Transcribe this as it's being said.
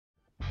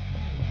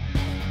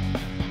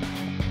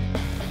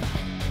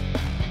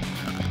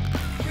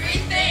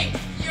Rethink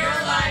your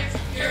life,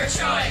 your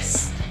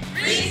choice.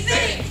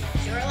 Rethink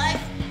your life,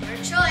 your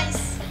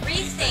choice.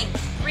 Rethink.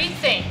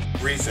 Rethink.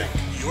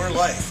 Rethink your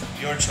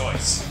life, your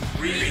choice.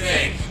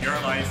 Rethink your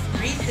life.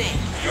 Rethink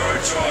Your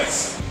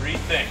choice.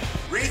 Rethink.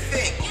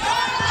 Rethink your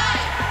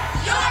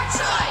life, your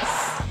choice.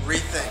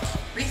 Rethink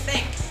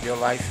Rethink your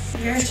life,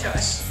 your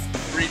choice.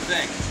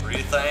 Rethink.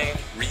 Rethink.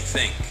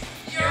 Rethink.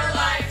 Your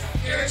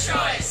life, your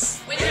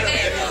choice.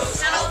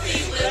 Winnebago's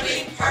Healthy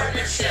Living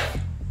Partnership.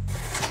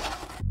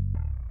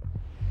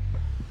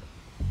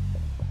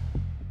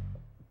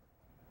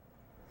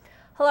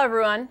 Hello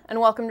everyone, and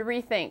welcome to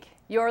Rethink,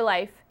 Your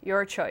Life,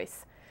 Your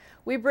Choice.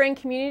 We bring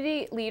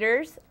community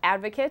leaders,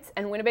 advocates,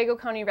 and Winnebago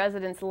County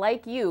residents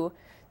like you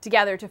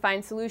together to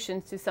find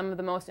solutions to some of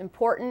the most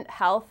important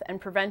health and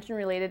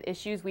prevention-related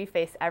issues we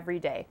face every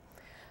day.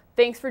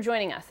 Thanks for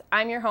joining us.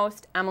 I'm your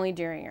host, Emily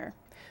Deeringer.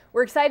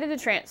 We're excited to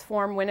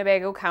transform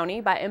Winnebago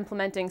County by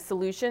implementing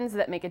solutions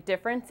that make a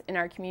difference in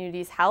our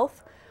community's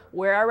health,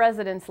 where our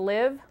residents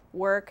live,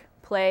 work,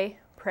 play,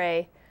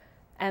 pray,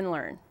 and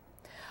learn.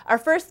 Our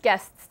first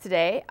guests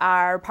today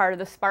are part of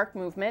the Spark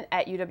movement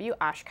at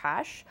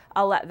UW-Oshkosh.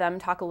 I'll let them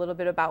talk a little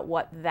bit about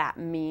what that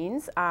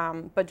means.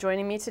 But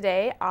joining me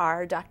today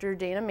are Dr.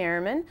 Dana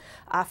Merimann,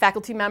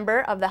 faculty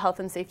member of the Health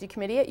and Safety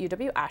Committee at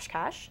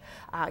UW-Oshkosh,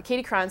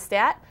 Katie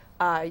Kronstadt,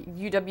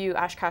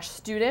 UW-Oshkosh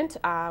student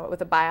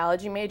with a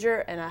biology major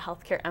and a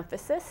healthcare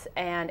emphasis,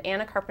 and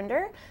Anna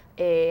Carpenter,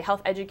 a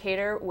health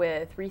educator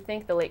with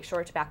Rethink, the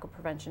Lakeshore Tobacco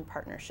Prevention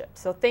Partnership.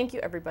 So thank you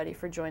everybody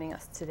for joining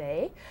us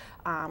today.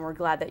 We're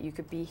glad that you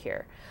could be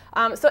here.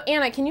 So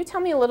Anna, can you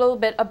tell me a little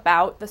bit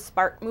about the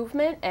Spark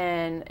movement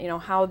and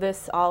how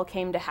this all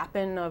came to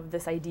happen of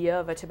this idea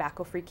of a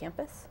tobacco-free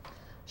campus?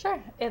 Sure.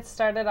 It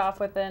started off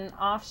with an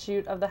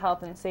offshoot of the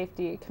Health and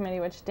Safety Committee,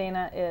 which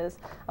Dana is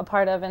a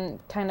part of, and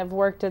kind of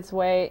worked its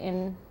way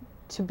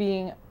into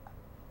being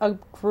a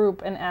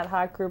group, an ad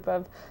hoc group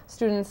of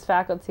students,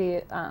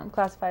 faculty,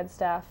 classified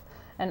staff,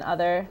 and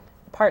other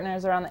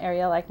partners around the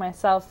area like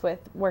myself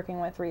with working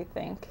with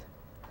Rethink.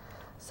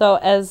 So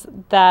as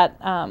that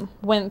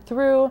went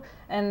through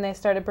and they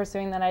started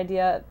pursuing that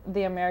idea,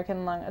 the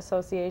American Lung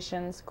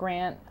Association's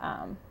grant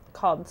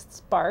called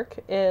Spark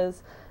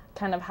is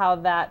kind of how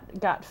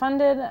that got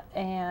funded.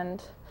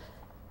 And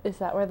is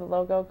that where the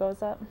logo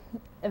goes up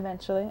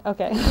eventually?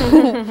 Okay.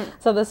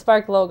 So the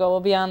Spark logo will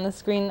be on the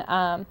screen.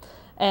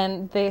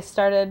 And they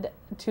started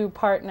to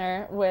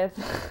partner with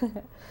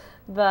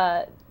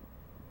the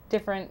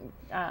different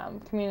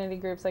community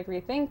groups like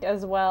Rethink,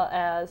 as well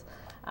as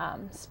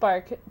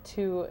Spark,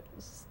 to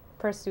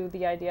pursue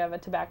the idea of a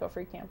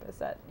tobacco-free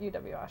campus at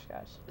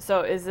UW-Oshkosh.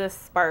 So is this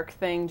Spark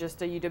thing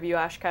just a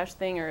UW-Oshkosh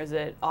thing, or is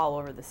it all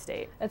over the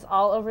state? It's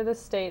all over the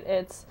state.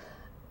 It's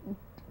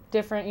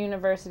different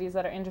universities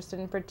that are interested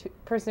in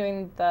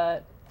pursuing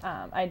the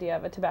idea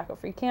of a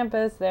tobacco-free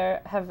campus.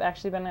 There have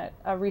actually been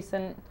a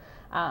recent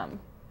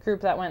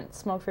group that went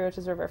smoke-free, which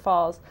is River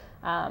Falls,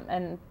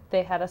 and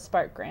they had a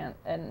Spark grant,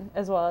 and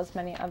as well as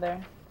many other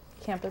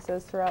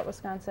campuses throughout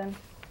Wisconsin.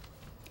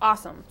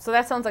 Awesome. So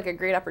that sounds like a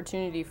great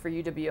opportunity for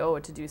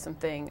UWO to do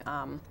something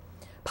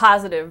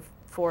positive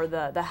for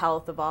the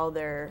health of all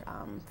their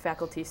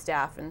faculty,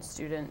 staff, and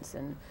students,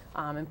 and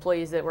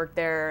employees that work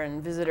there,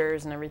 and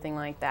visitors, and everything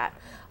like that.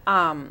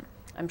 I'm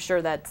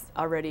sure that's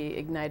already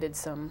ignited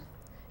some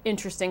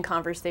interesting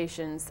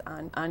conversations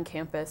on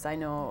campus. I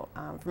know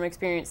from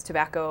experience,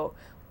 tobacco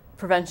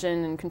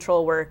prevention and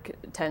control work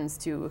tends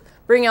to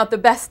bring out the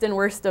best and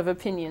worst of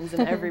opinions in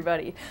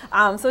everybody.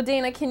 So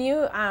Dana, can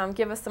you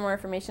give us some more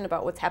information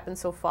about what's happened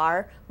so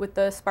far with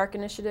the Spark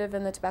initiative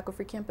and the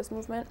tobacco-free campus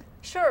movement?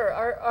 Sure.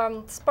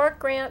 Our Spark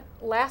grant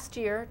last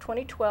year,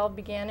 2012,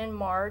 began in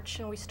March,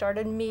 and we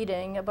started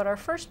meeting, but our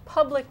first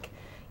public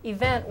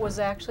event was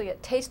actually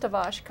at Taste of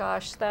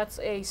Oshkosh. That's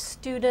a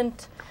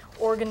student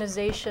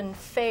organization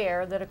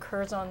fair that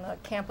occurs on the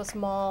campus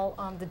mall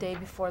the day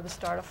before the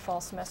start of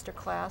fall semester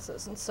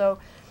classes. And so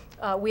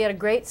we had a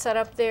great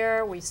setup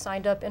there. We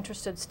signed up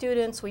interested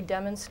students. We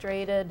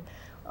demonstrated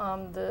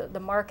the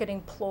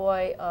marketing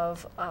ploy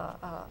of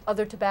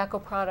other tobacco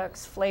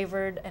products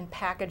flavored and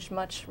packaged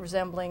much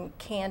resembling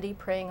candy,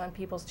 preying on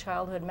people's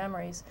childhood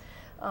memories.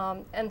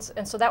 And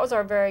so that was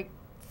our very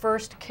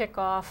first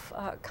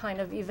kickoff kind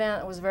of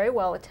event. It was very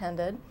well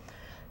attended.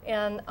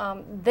 And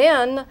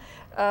then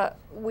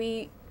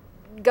we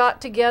got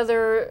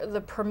together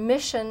the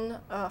permission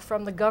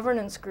from the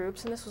governance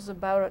groups, and this was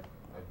about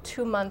a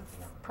 2-month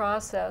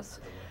process,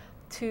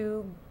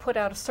 to put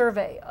out a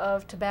survey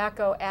of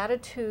tobacco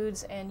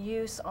attitudes and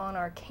use on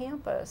our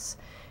campus.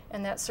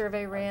 And that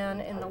survey ran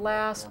in the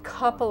last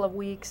couple of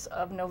weeks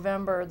of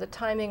November. The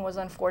timing was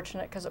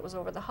unfortunate because it was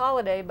over the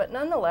holiday, but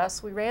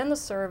nonetheless, we ran the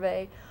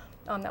survey.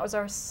 That was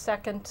our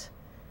second,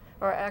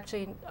 or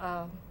actually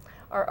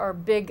our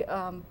big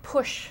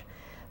push.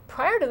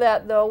 Prior to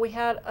that, though, we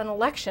had an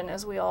election,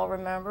 as we all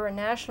remember, a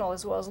national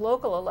as well as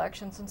local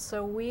elections, and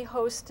so we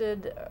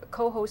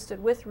co-hosted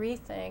with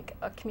Rethink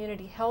a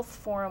community health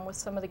forum with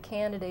some of the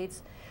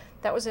candidates.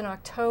 That was in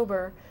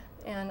October,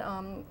 And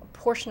a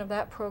portion of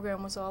that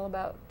program was all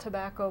about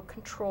tobacco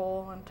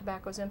control and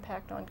tobacco's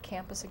impact on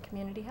campus and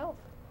community health.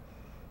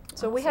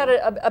 So we had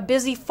a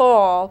busy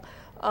fall,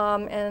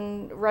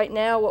 and right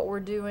now what we're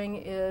doing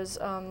is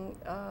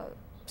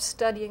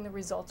studying the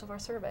results of our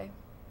survey.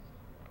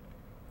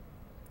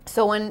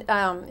 So when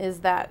is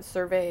that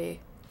survey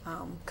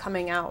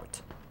coming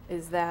out?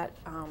 Is that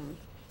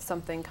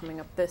something coming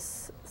up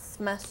this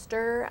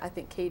semester? I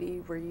think,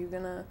 Katie, were you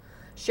going to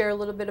share a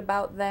little bit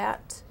about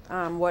that?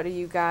 What do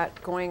you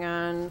got going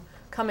on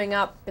coming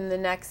up in the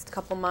next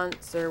couple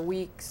months or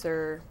weeks,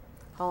 or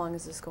how long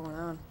is this going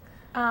on?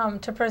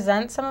 To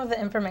present some of the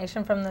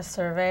information from the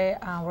survey,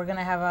 we're going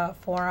to have a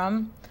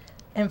forum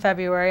in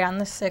February on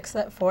the 6th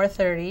at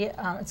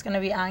 4:30. It's going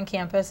to be on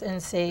campus in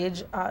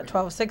Sage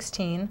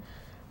 1216.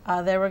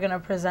 There we're going to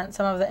present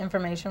some of the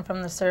information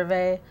from the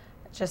survey,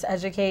 just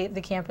educate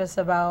the campus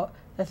about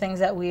the things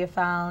that we have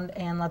found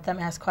and let them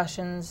ask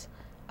questions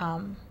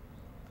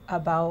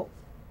about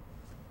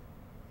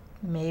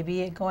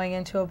maybe it going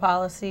into a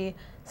policy.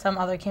 Some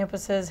other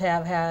campuses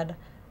have had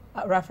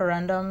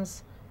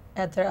referendums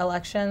at their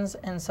elections,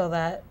 and so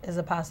that is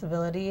a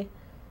possibility.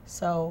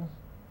 So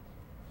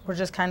we're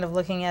just kind of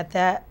looking at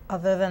that.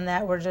 Other than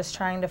that, we're just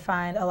trying to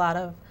find a lot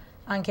of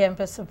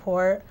on-campus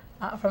support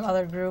from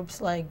other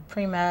groups like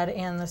Pre-Med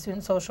and the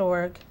Student Social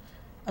Work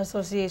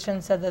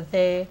Association said that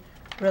they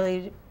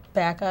really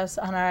back us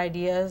on our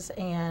ideas,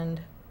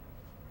 and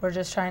we're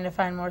just trying to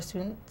find more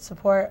student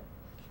support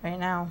right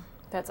now.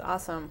 That's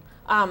awesome.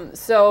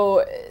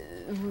 So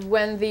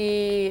when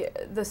the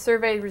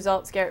survey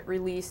results get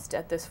released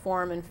at this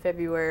forum in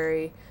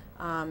February,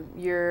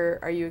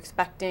 are you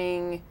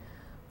expecting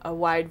a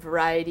wide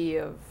variety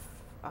of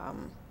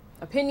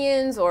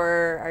opinions,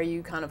 or are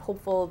you kind of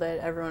hopeful that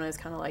everyone is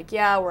kind of like,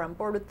 yeah, we're on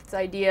board with this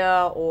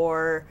idea,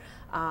 or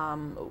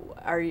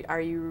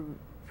are you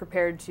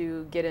prepared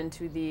to get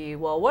into the,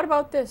 well, what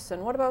about this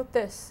and what about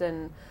this,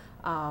 and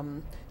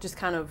just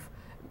kind of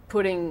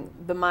putting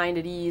the mind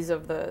at ease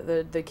of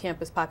the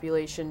campus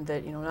population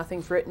that, you know,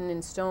 nothing's written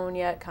in stone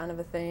yet kind of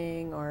a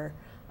thing, or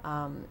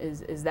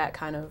is that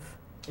kind of,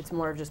 it's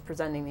more of just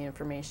presenting the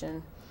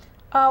information?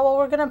 Well,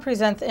 we're going to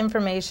present the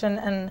information,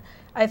 and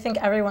I think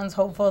everyone's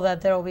hopeful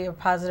that there will be a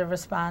positive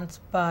response,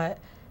 but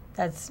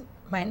that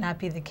might not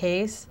be the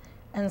case.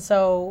 And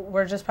so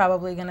we're just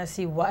probably going to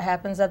see what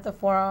happens at the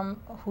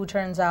forum, who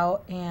turns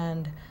out,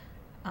 and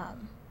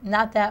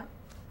not that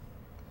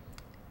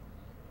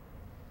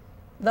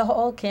the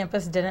whole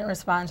campus didn't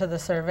respond to the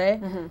survey.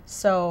 Mm-hmm.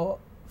 So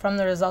from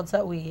the results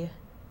that we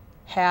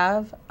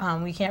have,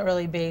 we can't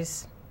really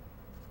base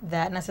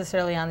that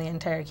necessarily on the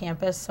entire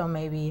campus. So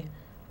maybe,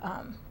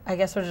 I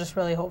guess we're just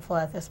really hopeful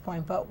at this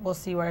point, but we'll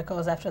see where it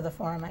goes after the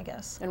forum, I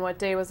guess. And what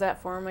day was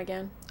that forum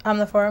again?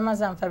 The forum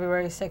was on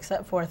February 6th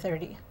at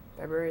 4:30.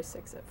 February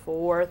 6th at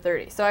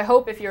 4:30. So I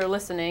hope if you're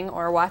listening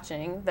or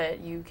watching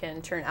that you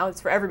can turn out.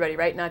 It's for everybody,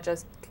 right? Not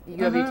just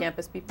UW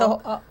campus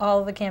people?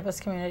 All the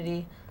campus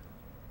community.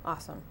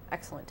 Awesome.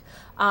 Excellent.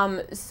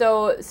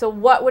 So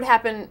what would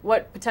happen,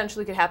 what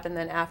potentially could happen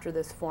then after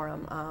this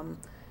forum?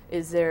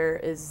 Is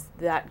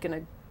that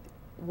going to,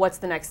 what's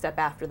the next step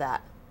after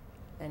that?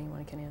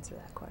 Anyone can answer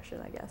that question,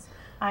 I guess.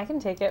 I can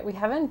take it. We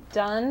haven't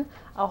done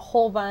a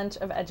whole bunch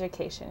of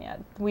education yet.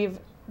 We've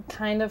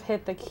kind of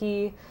hit the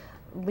key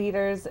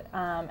leaders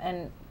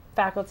and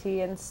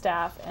faculty and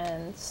staff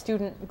and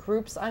student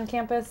groups on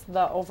campus,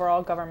 the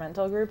overall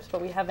governmental groups,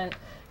 but we haven't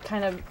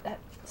kind of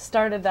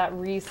started that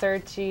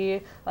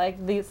researchy, like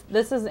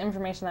this is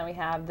information that we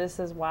have, this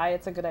is why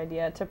it's a good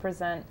idea to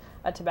present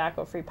a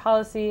tobacco-free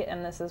policy,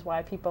 and this is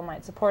why people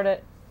might support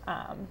it.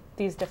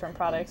 These different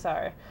products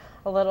are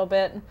a little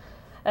bit,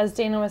 as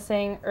Dana was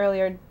saying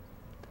earlier,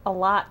 a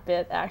lot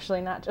bit,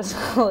 actually, not just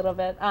a little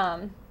bit,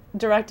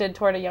 directed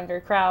toward a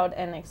younger crowd,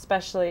 and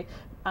especially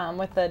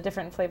with the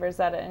different flavors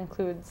that it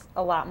includes,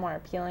 a lot more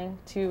appealing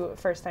to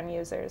first-time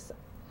users.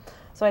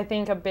 So I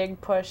think a big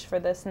push for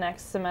this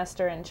next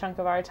semester and chunk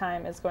of our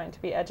time is going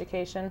to be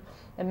education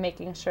and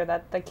making sure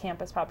that the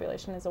campus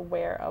population is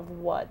aware of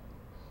what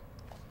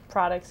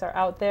products are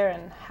out there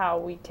and how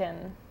we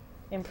can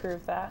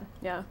improve that.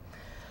 Yeah.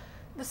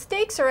 The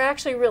stakes are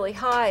actually really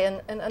high,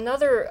 and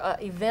another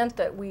event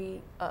that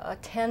we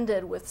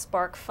attended with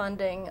Spark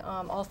funding,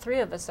 all three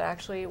of us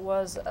actually,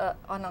 was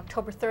on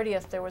October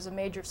 30th. There was a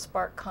major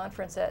Spark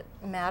conference at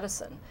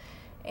Madison,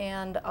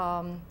 and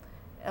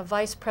a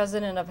vice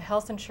president of a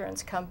health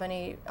insurance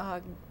company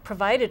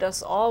provided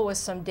us all with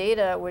some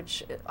data,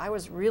 which I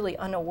was really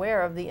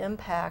unaware of the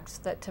impacts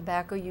that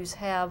tobacco use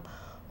have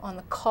on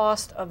the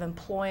cost of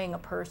employing a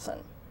person.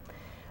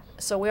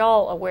 So we're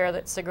all aware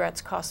that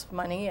cigarettes cost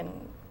money, and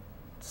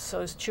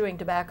so is chewing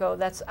tobacco.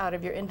 That's out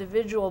of your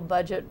individual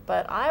budget,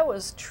 but I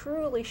was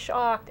truly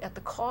shocked at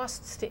the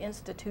costs to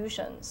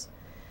institutions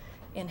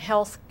in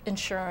health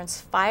insurance,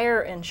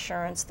 fire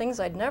insurance, things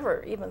I'd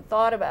never even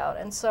thought about.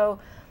 And so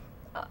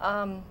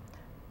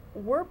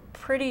we're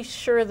pretty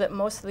sure that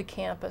most of the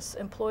campus,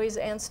 employees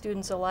and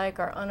students alike,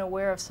 are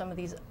unaware of some of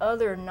these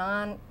other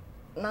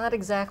not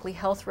exactly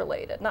health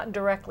related, not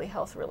directly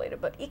health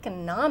related, but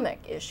economic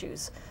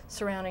issues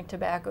surrounding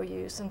tobacco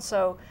use. And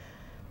so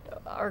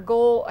our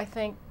goal, I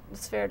think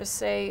it's fair to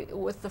say,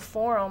 with the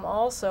forum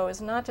also is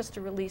not just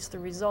to release the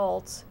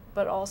results,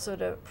 but also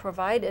to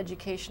provide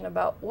education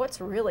about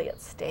what's really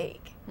at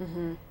stake.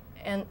 Mm-hmm.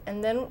 And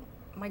then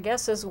my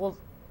guess is we'll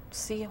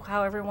see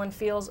how everyone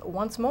feels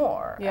once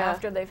more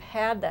after they've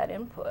had that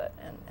input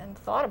and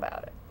thought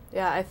about it.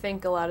 Yeah, I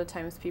think a lot of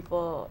times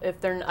people, if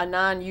they're a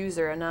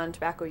non-user, a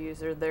non-tobacco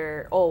user,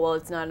 they're, oh, well,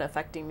 it's not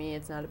affecting me,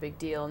 it's not a big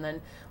deal. And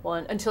then, well,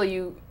 until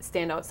you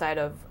stand outside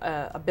of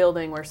a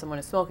building where someone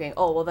is smoking,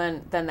 oh, well,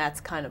 then that's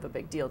kind of a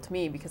big deal to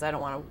me because I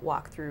don't want to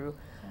walk through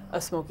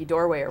a smoky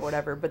doorway or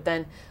whatever. But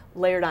then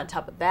layered on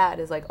top of that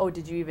is like, oh,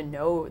 did you even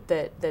know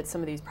that some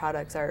of these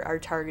products are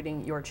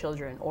targeting your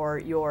children or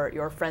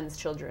your friends'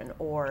 children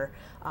or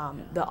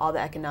all the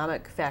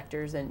economic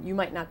factors, and you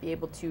might not be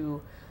able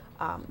to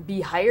be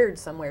hired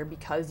somewhere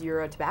because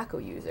you're a tobacco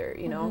user,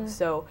 you know.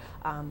 So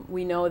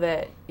we know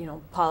that, you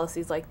know,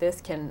 policies like this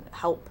can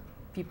help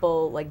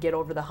people like get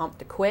over the hump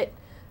to quit.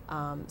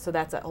 So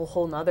that's a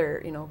whole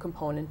nother, you know,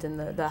 component in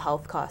the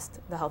health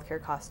cost, the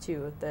healthcare cost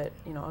too. That,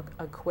 you know,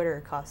 a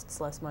quitter costs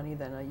less money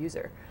than a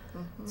user.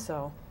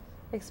 So,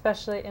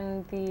 especially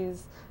in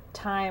these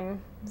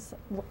times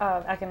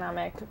of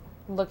economic,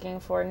 looking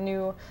for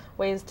new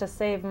ways to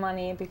save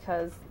money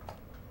because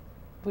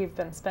we've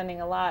been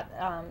spending a lot.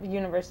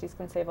 Universities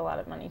can save a lot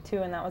of money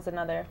too, and that was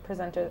another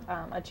presenter,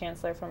 a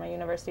chancellor from a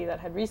university that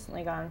had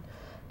recently gone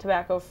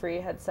tobacco-free,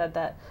 had said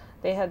that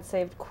they had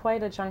saved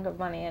quite a chunk of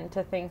money, and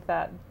to think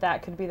that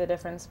that could be the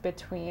difference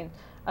between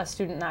a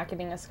student not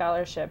getting a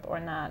scholarship or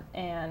not,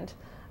 and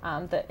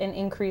an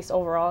increase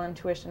overall in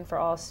tuition for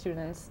all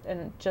students,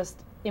 and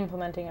just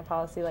implementing a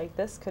policy like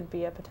this could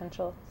be a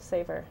potential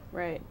saver.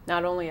 right,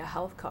 not only a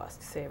health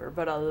cost saver,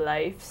 but a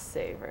life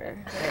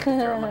saver. I have to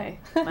throw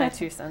my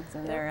 2 cents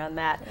in there on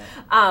that.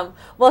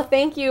 Well,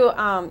 thank you,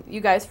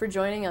 you guys, for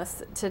joining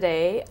us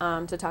today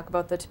to talk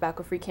about the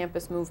tobacco-free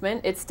campus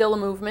movement. It's still a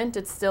movement.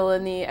 It's still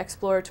in the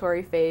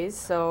exploratory phase.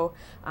 So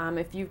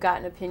if you've got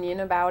an opinion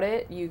about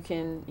it, you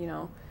can, you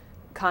know,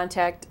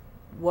 contact.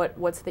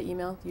 What's the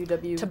email?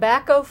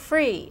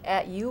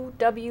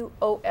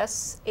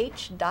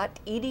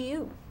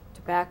 Tobacco-free@uwosh.edu.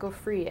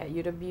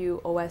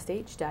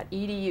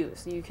 Tobacco-free@uwosh.edu.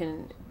 So you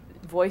can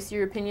voice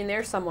your opinion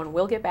there. Someone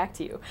will get back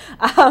to you.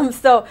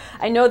 So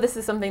I know this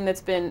is something that's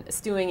been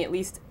stewing, at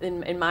least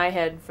in my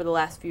head, for the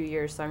last few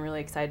years. So I'm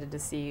really excited to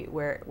see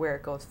where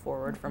it goes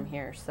forward from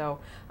here. So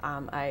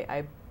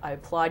I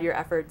applaud your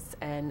efforts,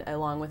 and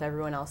along with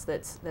everyone else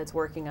that's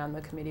working on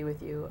the committee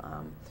with you.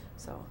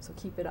 So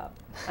keep it up.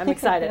 I'm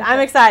excited. I'm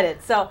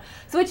excited. So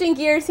switching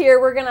gears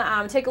here, we're going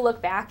to take a look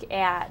back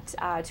at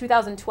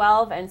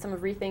 2012 and some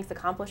of Rethink's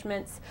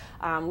accomplishments.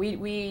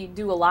 We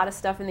do a lot of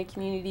stuff in the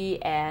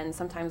community, and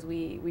sometimes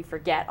we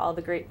forget all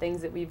the great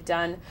things that we've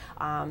done.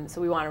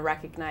 So we want to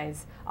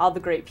recognize all the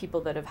great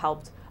people that have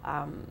helped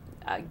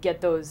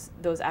get those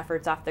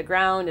efforts off the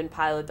ground and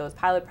pilot those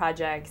pilot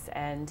projects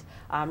and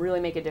really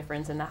make a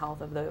difference in the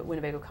health of the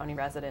Winnebago County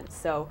residents.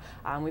 So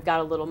we've got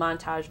a little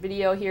montage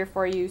video here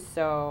for you,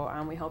 so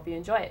we hope you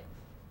enjoy it.